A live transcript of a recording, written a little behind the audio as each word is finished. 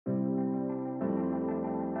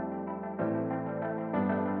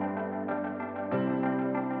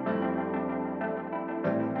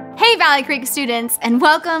Valley Creek students, and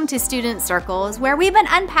welcome to Student Circles, where we've been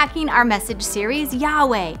unpacking our message series,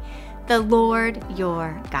 Yahweh, the Lord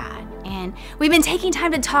your God. And we've been taking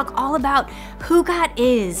time to talk all about who God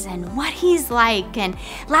is and what He's like. And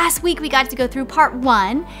last week we got to go through part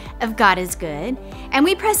 1 of God is Good. And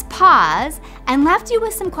we pressed pause and left you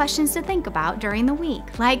with some questions to think about during the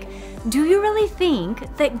week. Like, do you really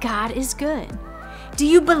think that God is good? Do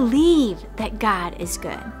you believe that God is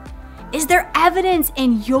good? Is there evidence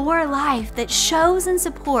in your life that shows and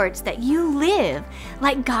supports that you live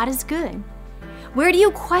like God is good? Where do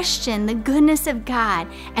you question the goodness of God,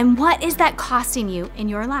 and what is that costing you in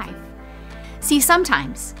your life? See,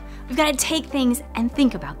 sometimes we've got to take things and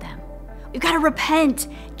think about them. We've got to repent,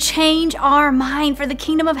 change our mind, for the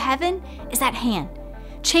kingdom of heaven is at hand.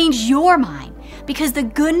 Change your mind, because the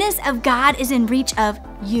goodness of God is in reach of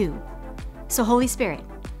you. So Holy Spirit,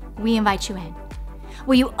 we invite you in.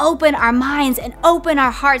 Will you open our minds and open our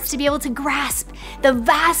hearts to be able to grasp the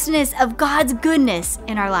vastness of God's goodness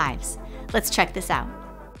in our lives? Let's check this out.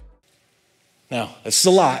 Now, this is a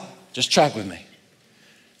lot. Just track with me.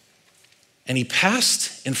 And he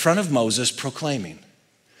passed in front of Moses proclaiming,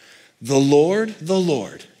 the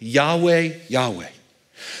Lord, Yahweh, Yahweh,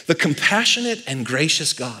 the compassionate and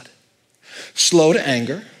gracious God, slow to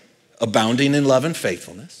anger, abounding in love and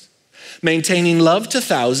faithfulness, maintaining love to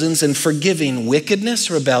thousands and forgiving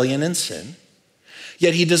wickedness, rebellion, and sin.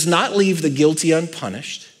 Yet he does not leave the guilty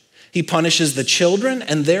unpunished. He punishes the children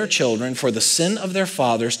and their children for the sin of their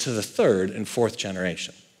fathers to the third and fourth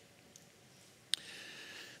generation.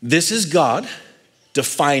 This is God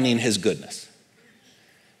defining his goodness.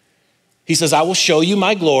 He says, I will show you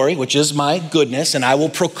my glory, which is my goodness, and I will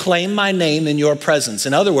proclaim my name in your presence.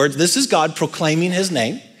 In other words, this is God proclaiming his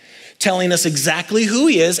name, telling us exactly who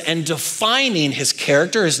he is and defining his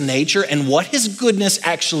character, his nature, and what his goodness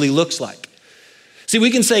actually looks like. See, we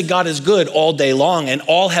can say God is good all day long and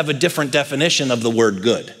all have a different definition of the word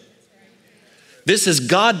good. This is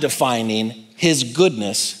God defining his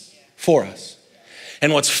goodness for us.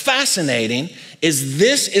 And what's fascinating is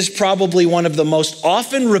this is probably one of the most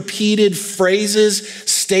often repeated phrases,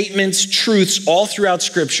 statements, truths all throughout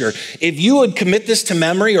Scripture. If you would commit this to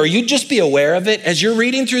memory, or you'd just be aware of it, as you're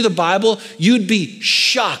reading through the Bible, you'd be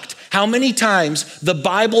shocked how many times the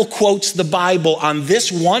Bible quotes the Bible on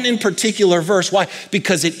this one in particular verse. Why?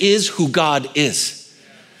 Because it is who God is.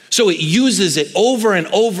 So it uses it over and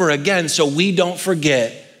over again so we don't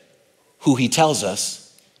forget who he tells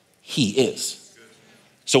us he is.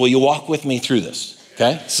 So will you walk with me through this?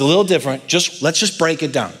 Okay? It's a little different. Let's just break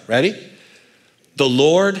it down. Ready? The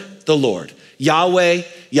Lord, Yahweh,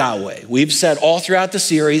 Yahweh. We've said all throughout the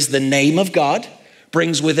series, the name of God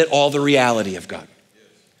brings with it all the reality of God.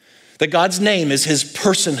 That God's name is his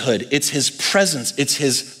personhood, it's his presence, it's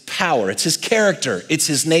his power, it's his character, it's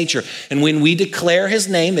his nature. And when we declare his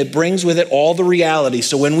name, it brings with it all the reality.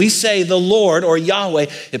 So when we say the Lord or Yahweh,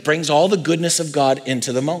 it brings all the goodness of God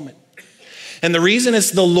into the moment. And the reason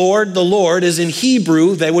it's the Lord is in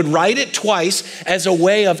Hebrew, they would write it twice as a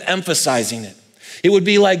way of emphasizing it. It would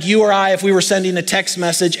be like you or I, if we were sending a text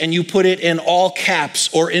message and you put it in all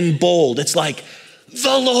caps or in bold. It's like,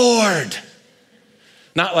 the Lord.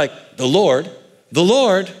 Not like the Lord.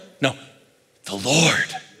 No, the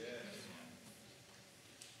Lord.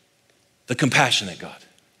 The compassionate God.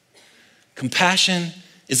 Compassion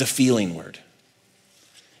is a feeling word.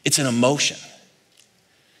 It's an emotion.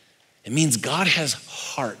 It means God has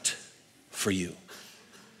heart for you.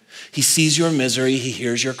 He sees your misery, he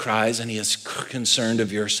hears your cries, and he is concerned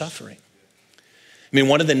of your suffering. I mean,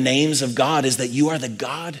 one of the names of God is that you are the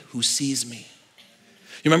God who sees me.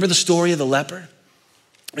 You remember the story of the leper?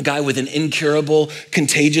 A guy with an incurable,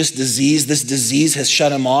 contagious disease. This disease has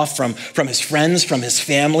shut him off from his friends, from his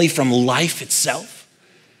family, from life itself.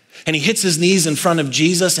 And he hits his knees in front of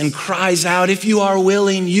Jesus and cries out, if you are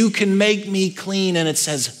willing, you can make me clean. And it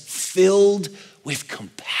says, filled with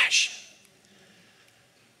compassion.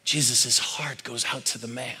 Jesus' heart goes out to the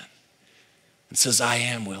man and says, I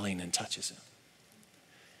am willing, and touches him.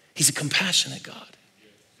 He's a compassionate God,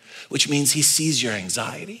 which means he sees your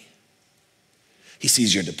anxiety. He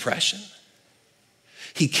sees your depression.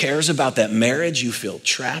 He cares about that marriage you feel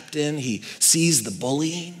trapped in. He sees the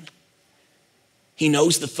bullying. He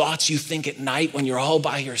knows the thoughts you think at night when you're all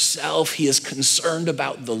by yourself. He is concerned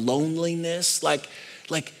about the loneliness. Like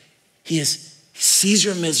he sees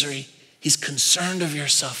your misery. He's concerned of your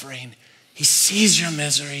suffering. He sees your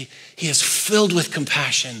misery. He is filled with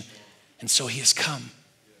compassion. And so he has come.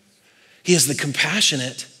 He is the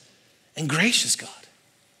compassionate and gracious God.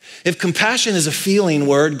 If compassion is a feeling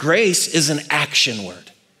word, grace is an action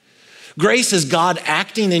word. Grace is God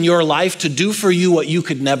acting in your life to do for you what you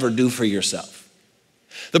could never do for yourself.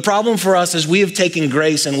 The problem for us is we have taken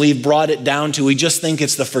grace and we've brought it down to, we just think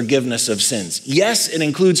it's the forgiveness of sins. Yes, it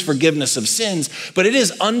includes forgiveness of sins, but it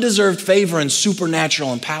is undeserved favor and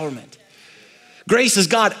supernatural empowerment. Grace is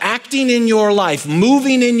God acting in your life,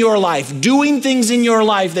 moving in your life, doing things in your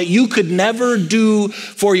life that you could never do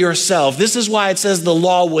for yourself. This is why it says the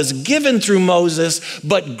law was given through Moses,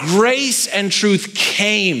 but grace and truth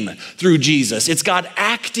came through Jesus. It's God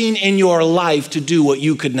acting in your life to do what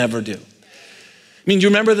you could never do. I mean, do you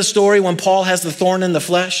remember the story when Paul has the thorn in the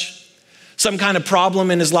flesh? Some kind of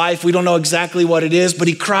problem in his life. We don't know exactly what it is, but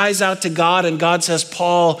he cries out to God and God says,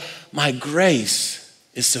 Paul, my grace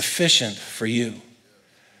is sufficient for you.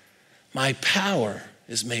 My power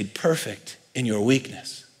is made perfect in your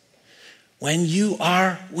weakness. When you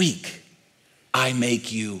are weak, I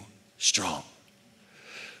make you strong.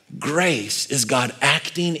 Grace is God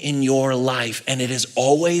acting in your life, and it is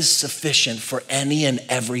always sufficient for any and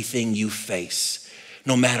everything you face.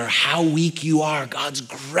 No matter how weak you are, God's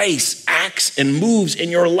grace acts and moves in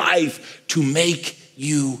your life to make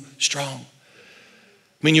you strong.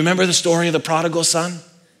 I mean, you remember the story of the prodigal son?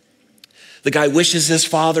 The guy wishes his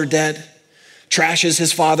father dead, trashes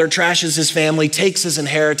his father, trashes his family, takes his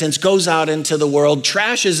inheritance, goes out into the world,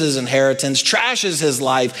 trashes his inheritance, trashes his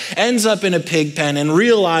life, ends up in a pig pen and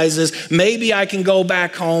realizes maybe I can go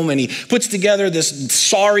back home. And he puts together this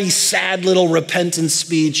sorry, sad little repentance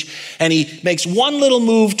speech. And he makes one little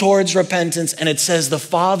move towards repentance. And it says the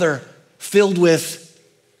father, filled with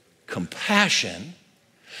compassion,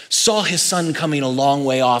 saw his son coming a long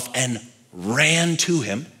way off and ran to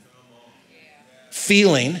him,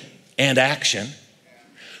 feeling and action,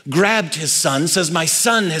 grabbed his son, says, my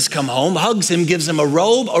son has come home, hugs him, gives him a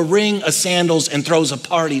robe, a ring, a sandals, and throws a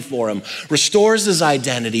party for him, restores his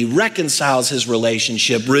identity, reconciles his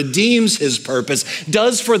relationship, redeems his purpose,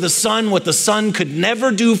 does for the son what the son could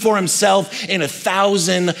never do for himself in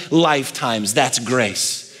 1,000 lifetimes. That's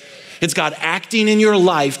grace. It's God acting in your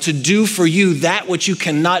life to do for you that which you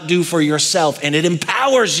cannot do for yourself, and it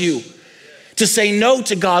empowers you to say no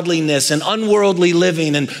to godliness and unworldly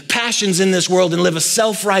living and passions in this world and live a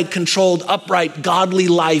self-right, controlled, upright, godly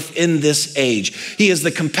life in this age. He is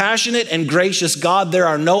the compassionate and gracious God. There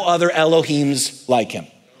are no other Elohims like him.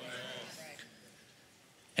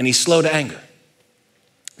 And he's slow to anger.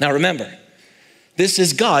 Now remember, this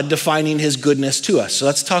is God defining his goodness to us. So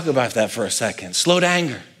let's talk about that for a second. Slow to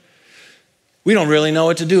anger. We don't really know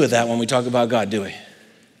what to do with that when we talk about God, do we?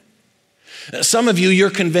 Some of you, you're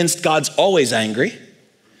convinced God's always angry,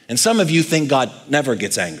 and some of you think God never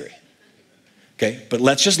gets angry. Okay, but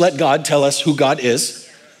let's just let God tell us who God is.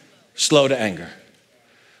 Slow to anger,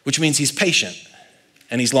 which means he's patient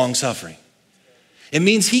and he's long-suffering. It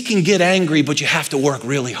means he can get angry, but you have to work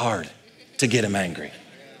really hard to get him angry.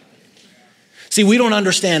 See, we don't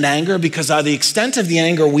understand anger because the extent of the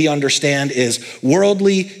anger we understand is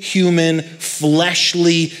worldly, human,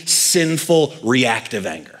 fleshly, sinful, reactive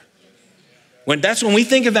anger. When we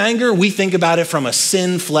think of anger, we think about it from a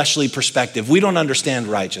sin, fleshly perspective. We don't understand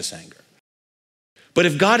righteous anger. But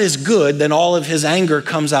if God is good, then all of his anger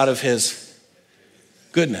comes out of his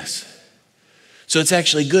goodness. So it's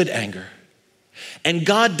actually good anger. And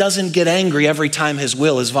God doesn't get angry every time his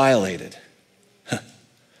will is violated.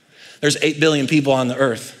 There's 8 billion people on the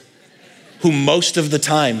earth who most of the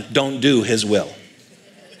time don't do his will.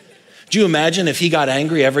 Do you imagine if he got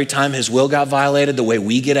angry every time his will got violated the way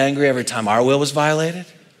we get angry every time our will was violated?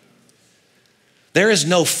 There is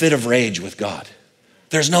no fit of rage with God.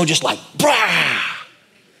 There's no just like, brah.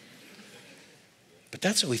 But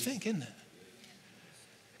that's what we think, isn't it?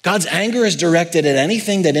 God's anger is directed at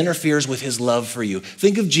anything that interferes with his love for you.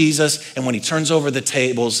 Think of Jesus and when he turns over the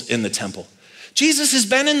tables in the temple. Jesus has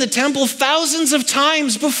been in the temple thousands of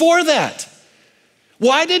times before that.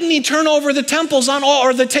 Why didn't he turn over the tables on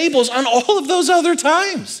all of those other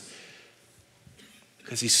times?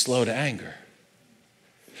 Because he's slow to anger.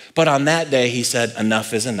 But on that day, he said,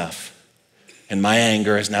 enough is enough. And my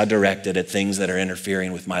anger is now directed at things that are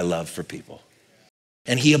interfering with my love for people.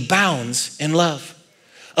 And he abounds in love.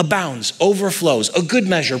 Abounds, overflows, a good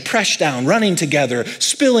measure, pressed down, running together,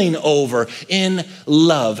 spilling over in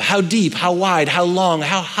love. How deep, how wide, how long,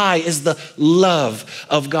 how high is the love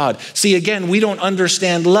of God? See, again, we don't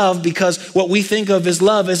understand love because what we think of as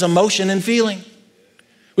love is emotion and feeling.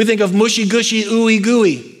 We think of mushy gushy, ooey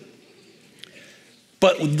gooey.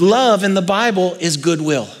 But love in the Bible is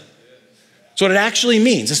goodwill. That's what it actually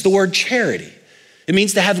means. It's the word charity. It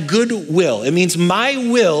means to have goodwill. It means my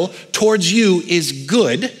will towards you is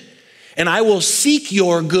good, and I will seek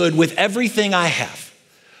your good with everything I have.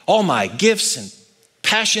 All my gifts and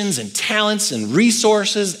passions and talents and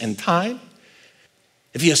resources and time.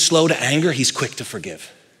 If he is slow to anger, he's quick to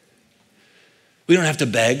forgive. We don't have to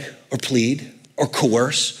beg or plead or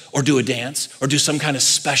coerce or do a dance or do some kind of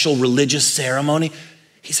special religious ceremony.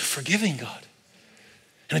 He's a forgiving God.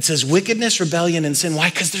 And it says wickedness, rebellion, and sin. Why?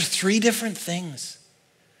 Because they're three different things.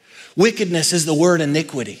 Wickedness is the word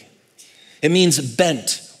iniquity. It means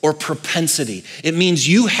bent or propensity. It means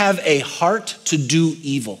you have a heart to do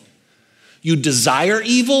evil. You desire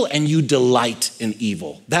evil and you delight in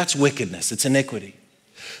evil. That's wickedness. It's iniquity.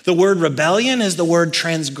 The word rebellion is the word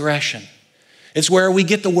transgression. It's where we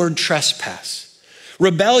get the word trespass.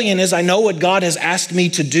 Rebellion is I know what God has asked me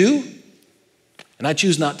to do, and I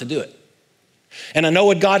choose not to do it. And I know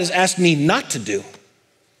what God has asked me not to do,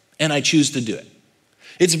 and I choose to do it.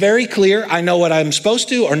 It's very clear. I know what I'm supposed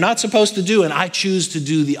to or not supposed to do, and I choose to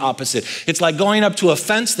do the opposite. It's like going up to a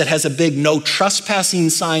fence that has a big no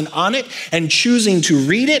trespassing sign on it and choosing to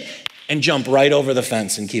read it and jump right over the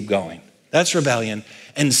fence and keep going. That's rebellion.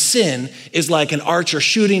 And sin is like an archer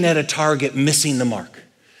shooting at a target, missing the mark.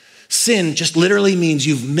 Sin just literally means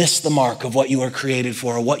you've missed the mark of what you were created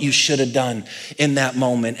for or what you should have done in that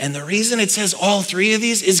moment. And the reason it says all three of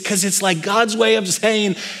these is because it's like God's way of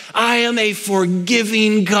saying, I am a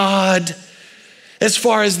forgiving God. As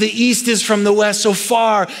far as the east is from the west, so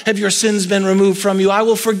far have your sins been removed from you. I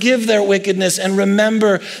will forgive their wickedness and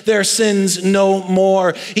remember their sins no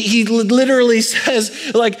more. He literally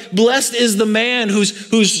says, like, blessed is the man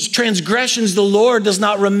whose transgressions the Lord does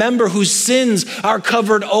not remember, whose sins are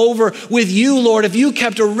covered over. With you, Lord, if you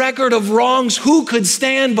kept a record of wrongs, who could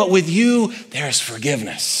stand? But with you, there is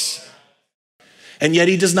forgiveness. And yet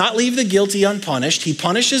he does not leave the guilty unpunished. He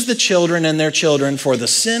punishes the children and their children for the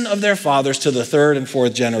sin of their fathers to the third and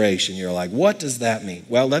fourth generation. You're like, what does that mean?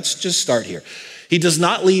 Well, let's just start here. He does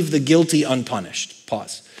not leave the guilty unpunished.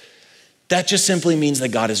 Pause. That just simply means that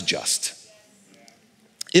God is just.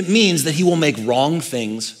 It means that he will make wrong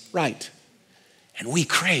things right. And we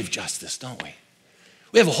crave justice, don't we?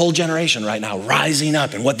 We have a whole generation right now rising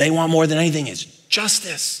up, and what they want more than anything is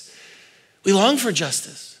justice. We long for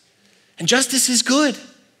justice. And justice is good.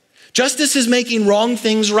 Justice is making wrong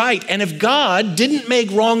things right. And if God didn't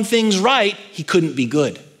make wrong things right, he couldn't be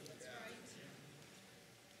good.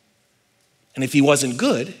 And if he wasn't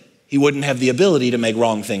good, he wouldn't have the ability to make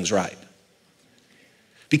wrong things right.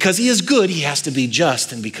 Because he is good, he has to be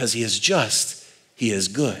just. And because he is just, he is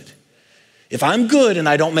good. If I'm good and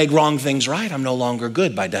I don't make wrong things right, I'm no longer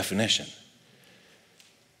good by definition.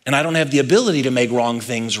 And I don't have the ability to make wrong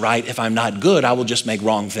things right. If I'm not good, I will just make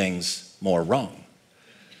wrong things more wrong.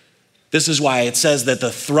 This is why it says that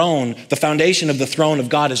the foundation of the throne of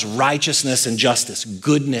God is righteousness and justice,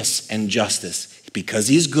 goodness and justice. Because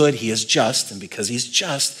he's good, he is just. And because he's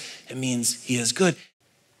just, it means he is good.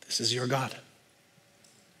 This is your God.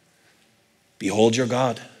 Behold your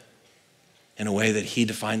God in a way that he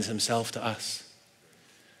defines himself to us.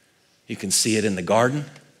 You can see it in the garden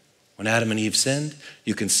when Adam and Eve sinned.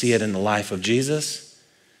 You can see it in the life of Jesus.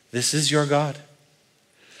 This is your God.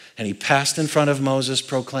 And he passed in front of Moses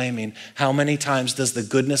proclaiming, how many times does the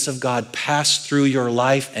goodness of God pass through your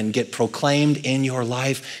life and get proclaimed in your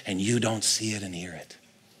life and you don't see it and hear it?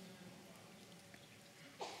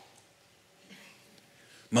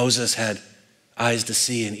 Moses had eyes to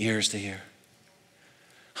see and ears to hear.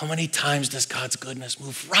 How many times does God's goodness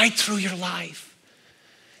move right through your life?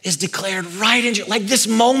 Is declared right in your, like this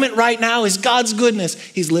moment right now is God's goodness.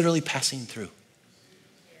 He's literally passing through.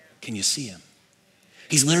 Can you see him?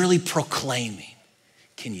 He's literally proclaiming.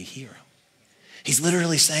 Can you hear him? He's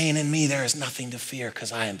literally saying in me, there is nothing to fear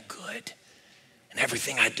because I am good. And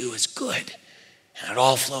everything I do is good. And it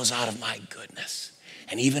all flows out of my goodness.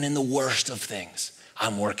 And even in the worst of things,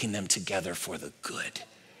 I'm working them together for the good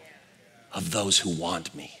of those who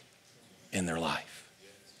want me in their life.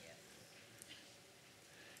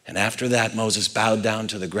 And after that, Moses bowed down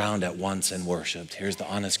to the ground at once and worshiped. Here's the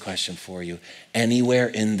honest question for you. Anywhere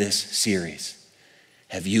in this series,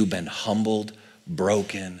 have you been humbled,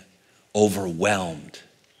 broken, overwhelmed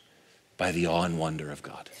by the awe and wonder of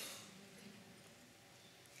God?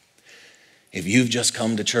 If you've just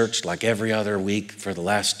come to church like every other week for the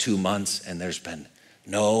last 2 months and there's been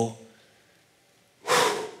no,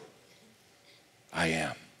 I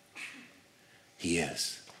am. He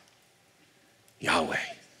is. Yahweh.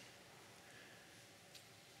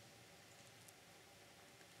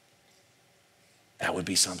 That would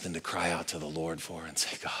be something to cry out to the Lord for and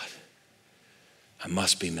say, God, I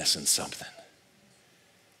must be missing something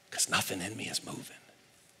because nothing in me is moving.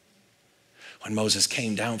 When Moses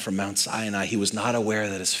came down from Mount Sinai, he was not aware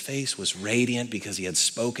that his face was radiant because he had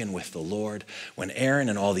spoken with the Lord. When Aaron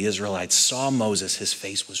and all the Israelites saw Moses, his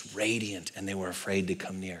face was radiant and they were afraid to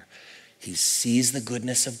come near. He sees the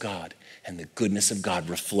goodness of God, and the goodness of God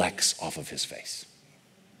reflects off of his face.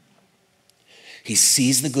 He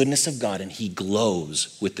sees the goodness of God and he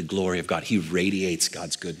glows with the glory of God. He radiates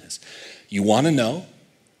God's goodness. You want to know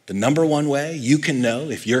the number one way you can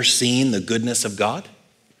know if you're seeing the goodness of God?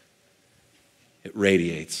 It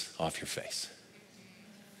radiates off your face.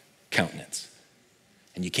 Countenance.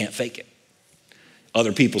 And you can't fake it.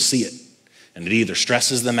 Other people see it, and it either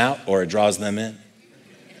stresses them out or it draws them in.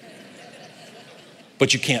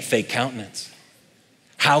 But you can't fake countenance.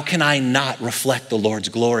 How can I not reflect the Lord's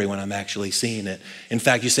glory when I'm actually seeing it? In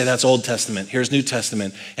fact, you say that's Old Testament. Here's New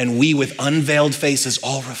Testament. And we with unveiled faces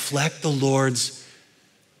all reflect the Lord's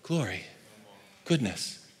glory,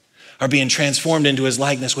 goodness, are being transformed into his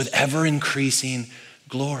likeness with ever increasing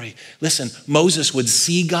glory. Listen, Moses would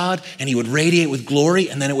see God and he would radiate with glory,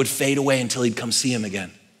 and then it would fade away until he'd come see him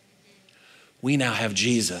again. We now have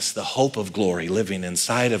Jesus, the hope of glory, living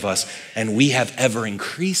inside of us, and we have ever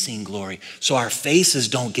increasing glory. So our faces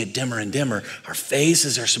don't get dimmer and dimmer. Our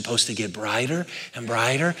faces are supposed to get brighter and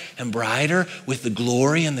brighter and brighter with the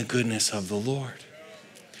glory and the goodness of the Lord.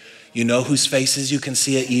 You know whose faces you can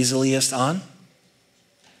see it easiest on?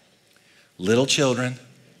 Little children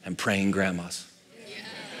and praying grandmas.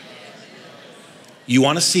 You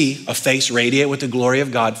want to see a face radiate with the glory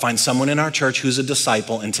of God, find someone in our church who's a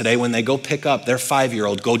disciple, and today when they go pick up their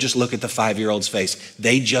 5-year-old, go just look at the 5-year-old's face.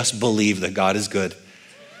 They just believe that God is good.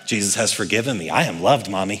 Jesus has forgiven me. I am loved,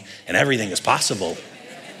 mommy, and everything is possible.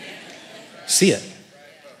 See it.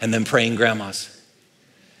 And then praying grandmas.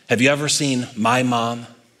 Have you ever seen my mom?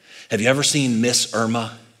 Have you ever seen Miss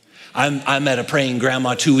Irma? I met a praying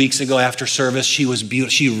grandma 2 weeks ago after service. She was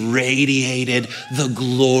beautiful. She radiated the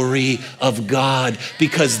glory of God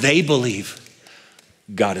because they believe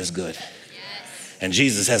God is good. Yes. And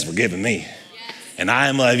Jesus has forgiven me. Yes. And I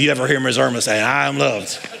am loved. You ever hear Miss Irma say, I am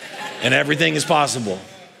loved and everything is possible?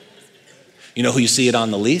 You know who you see it on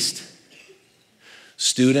the least?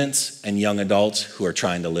 Students and young adults who are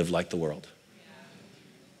trying to live like the world.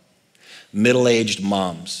 Middle-aged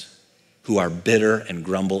moms who are bitter and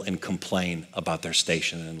grumble and complain about their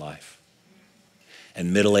station in life.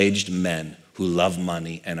 And middle-aged men who love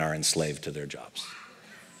money and are enslaved to their jobs.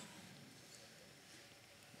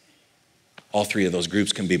 All three of those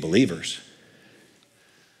groups can be believers,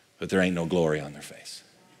 but there ain't no glory on their face.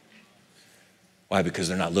 Why? Because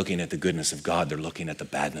they're not looking at the goodness of God, they're looking at the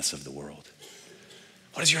badness of the world.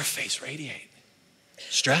 What does your face radiate?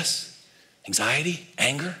 Stress, anxiety,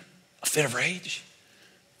 anger, a fit of rage?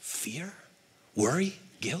 Fear, worry,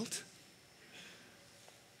 guilt?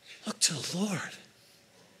 Look to the Lord.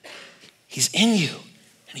 He's in you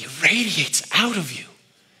and he radiates out of you.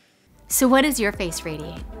 So what does your face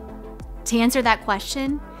radiate? To answer that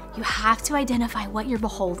question, you have to identify what you're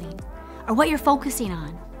beholding or what you're focusing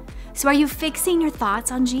on. So are you fixing your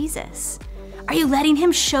thoughts on Jesus? Are you letting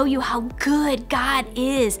him show you how good God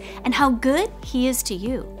is and how good he is to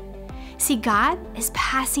you? See, God is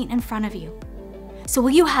passing in front of you. So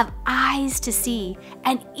will you have eyes to see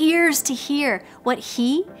and ears to hear what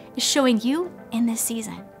he is showing you in this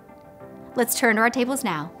season? Let's turn to our tables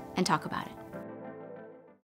now and talk about it.